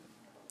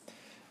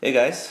Hey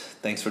guys,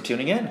 thanks for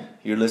tuning in.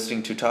 You're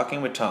listening to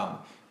Talking with Tom.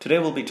 Today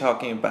we'll be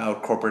talking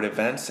about corporate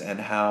events and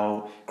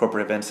how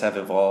corporate events have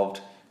evolved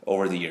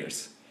over the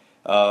years.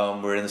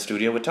 We're in the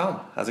studio with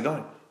Tom. How's it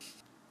going?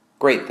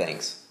 Great,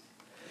 thanks.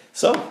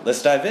 So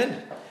let's dive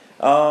in.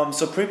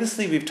 So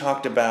previously we've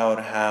talked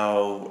about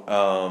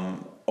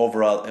how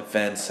overall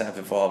events have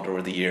evolved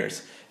over the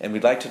years, and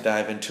we'd like to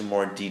dive into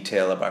more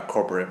detail about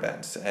corporate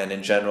events and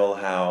in general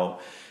how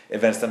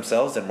events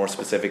themselves and more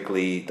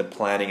specifically the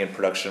planning and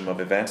production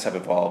of events have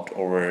evolved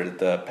over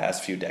the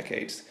past few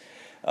decades.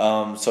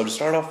 So to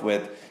start off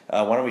with,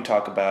 why don't we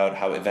talk about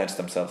how events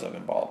themselves have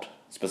evolved,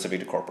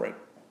 specific to corporate?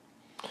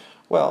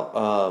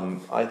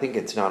 Well, I think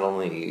it's not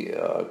only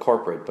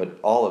corporate, but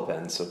all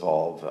events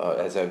evolve.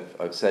 As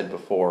I've said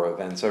before,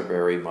 events are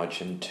very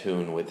much in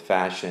tune with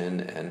fashion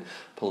and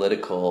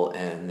political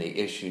and the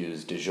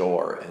issues du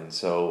jour. And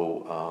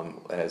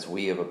so as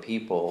we of a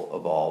people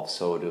evolve,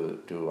 so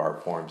do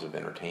our forms of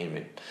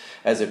entertainment.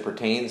 As it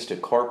pertains to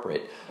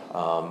corporate,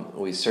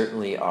 we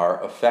certainly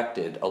are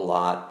affected a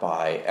lot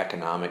by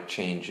economic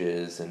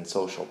changes and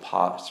social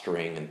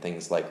posturing and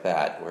things like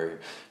that, where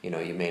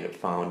you may have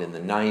found in the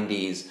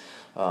 90s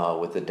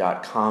with the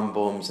dot-com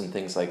booms and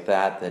things like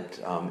that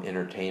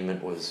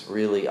entertainment was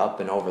really up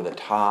and over the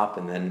top.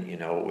 And then,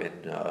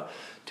 in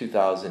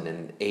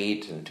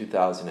 2008 and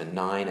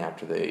 2009,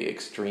 after the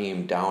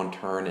extreme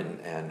downturn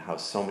and how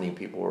so many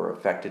people were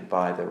affected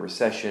by the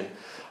recession,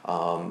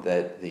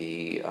 that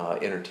the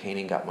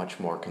entertaining got much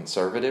more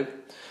conservative.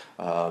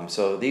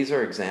 So these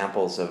are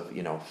examples of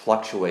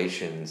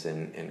fluctuations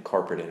in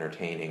corporate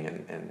entertaining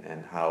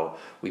and how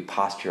we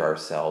posture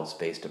ourselves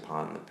based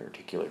upon the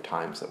particular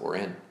times that we're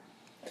in.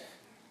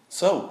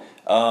 So,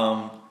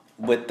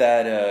 with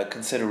that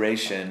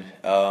consideration,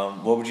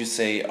 what would you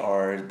say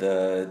are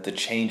the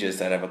changes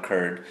that have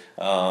occurred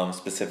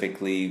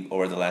specifically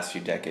over the last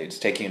few decades,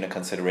 taking into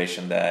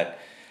consideration that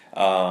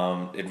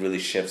it really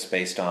shifts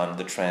based on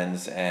the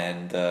trends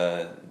and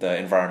the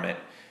environment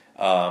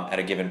at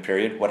a given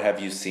period? What have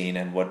you seen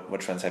and what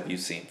trends have you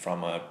seen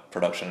from a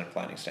production and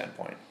planning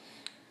standpoint?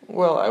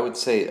 Well, I would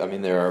say,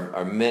 there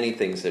are many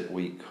things that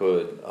we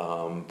could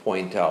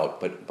point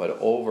out, but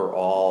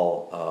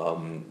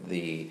overall,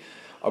 the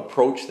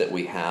approach that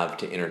we have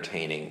to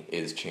entertaining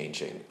is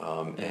changing.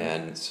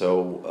 And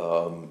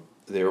so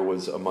there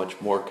was a much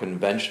more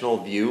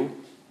conventional view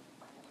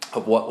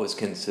of what was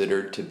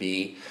considered to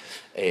be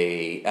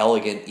a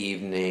elegant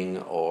evening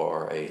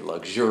or a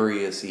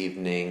luxurious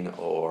evening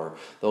or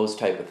those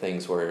type of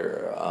things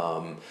where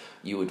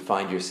you would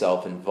find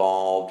yourself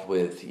involved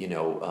with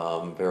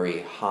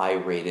very high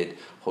rated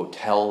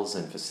hotels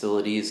and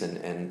facilities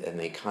and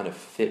they kind of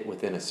fit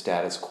within a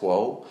status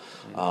quo.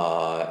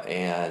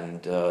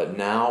 And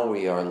now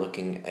we are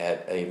looking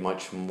at a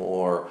much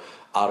more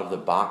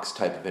out-of-the-box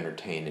type of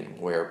entertaining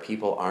where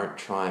people aren't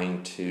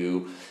trying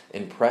to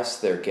impress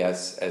their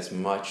guests as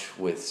much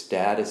with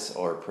status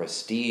or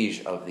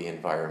prestige of the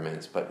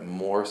environments, but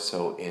more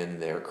so in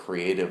their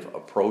creative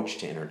approach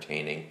to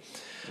entertaining,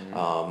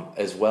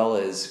 as well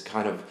as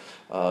kind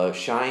of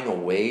shying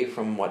away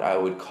from what I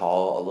would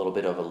call a little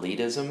bit of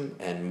elitism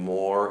and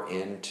more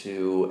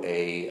into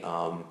a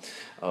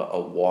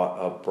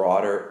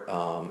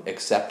broader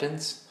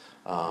acceptance.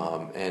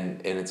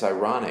 And it's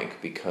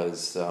ironic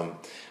because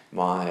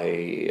my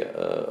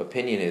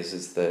opinion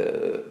is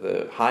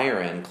the higher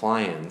end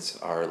clients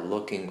are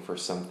looking for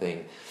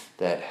something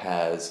that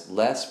has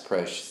less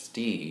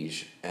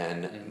prestige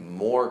and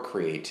more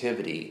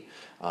creativity,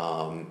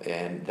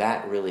 and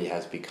that really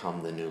has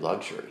become the new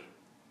luxury.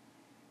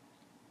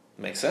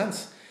 Makes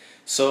sense.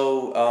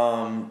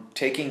 So,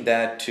 taking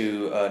that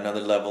to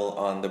another level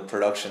on the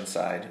production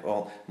side,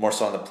 well, more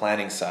so on the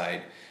planning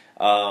side,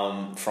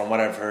 from what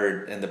I've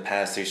heard in the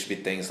past, there used to be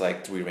things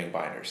like 3-ring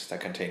binders that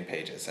contain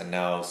pages, and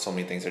now so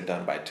many things are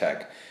done by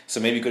tech. So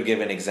maybe you could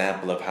give an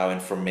example of how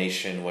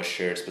information was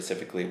shared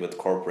specifically with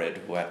corporate,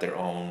 who have their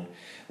own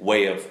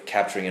way of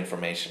capturing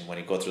information when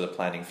you go through the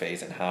planning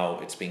phase and how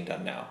it's being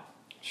done now.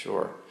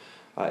 Sure.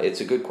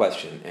 It's a good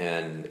question,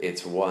 and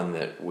it's one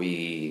that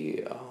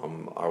we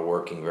are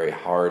working very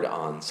hard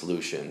on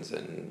solutions.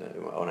 And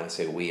when I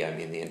say we, I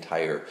mean the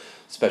entire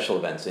special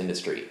events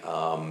industry,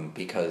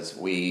 because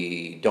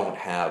we don't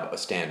have a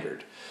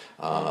standard.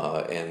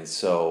 And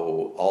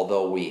so,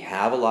 although we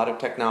have a lot of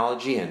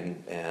technology,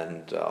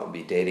 and I'll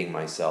be dating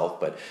myself,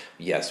 but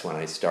yes, when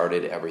I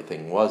started,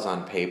 everything was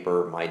on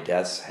paper. My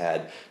desk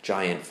had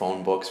giant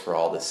phone books for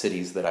all the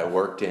cities that I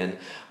worked in,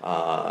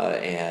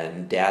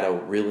 and data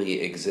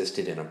really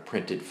existed in a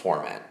printed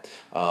format.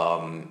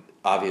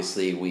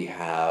 Obviously, we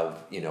have,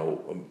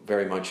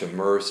 very much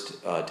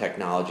immersed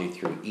technology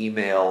through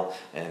email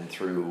and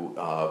through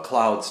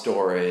cloud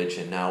storage,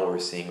 and now we're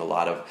seeing a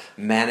lot of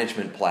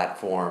management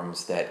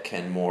platforms that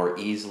can more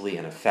easily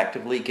and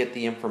effectively get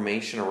the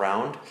information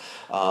around.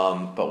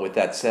 But with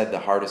that said, the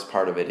hardest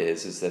part of it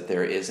is that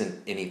there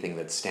isn't anything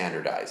that's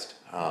standardized.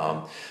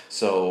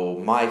 So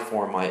my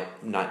form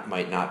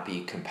might not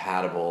be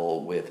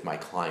compatible with my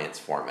client's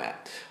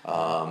format.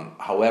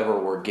 However,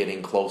 we're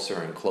getting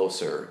closer and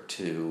closer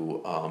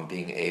to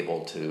being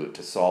able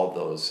to solve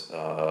those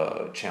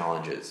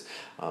challenges.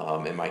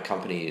 In my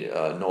company,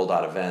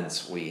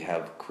 Events, we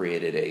have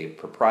created a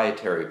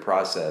proprietary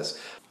process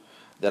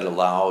that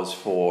allows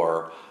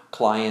for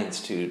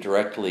clients to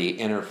directly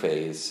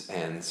interface,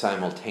 and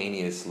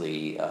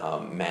simultaneously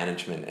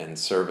management and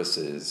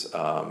services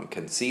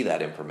can see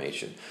that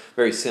information.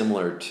 Very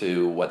similar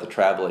to what the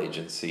travel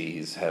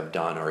agencies have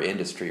done, or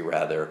industry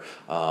rather,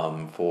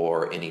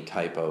 for any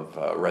type of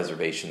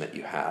reservation that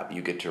you have.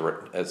 You get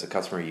to, as a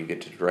customer, you get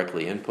to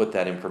directly input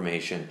that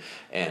information,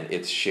 and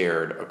it's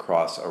shared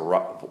across a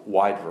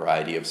wide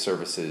variety of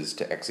services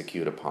to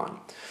execute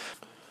upon.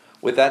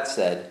 With that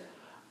said,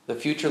 the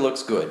future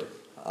looks good.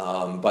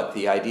 But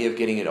the idea of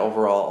getting it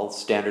overall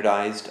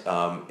standardized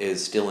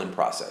is still in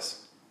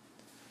process.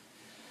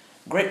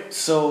 Great.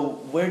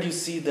 So where do you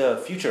see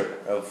the future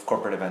of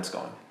corporate events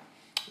going?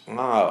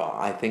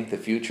 I think the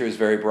future is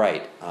very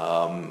bright.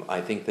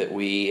 I think that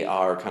we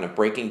are kind of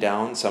breaking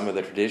down some of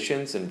the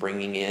traditions and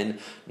bringing in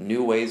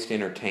new ways to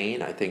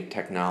entertain. I think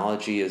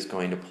technology is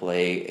going to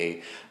play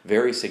a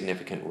very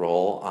significant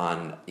role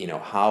on,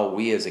 how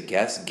we as a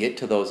guest get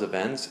to those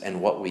events and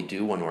what we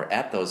do when we're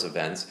at those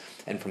events.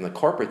 And from the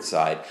corporate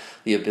side,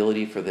 the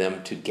ability for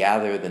them to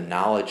gather the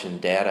knowledge and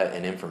data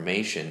and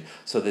information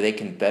so that they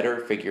can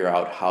better figure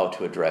out how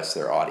to address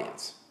their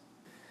audience.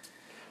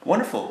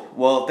 Wonderful.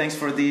 Well, thanks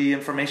for the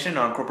information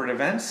on corporate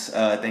events.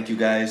 Thank you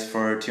guys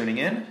for tuning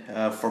in.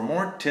 For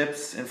more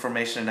tips,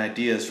 information, and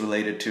ideas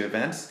related to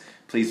events,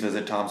 please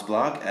visit Tom's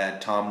blog at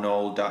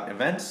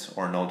tomknoll.events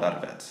or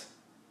knoll.events.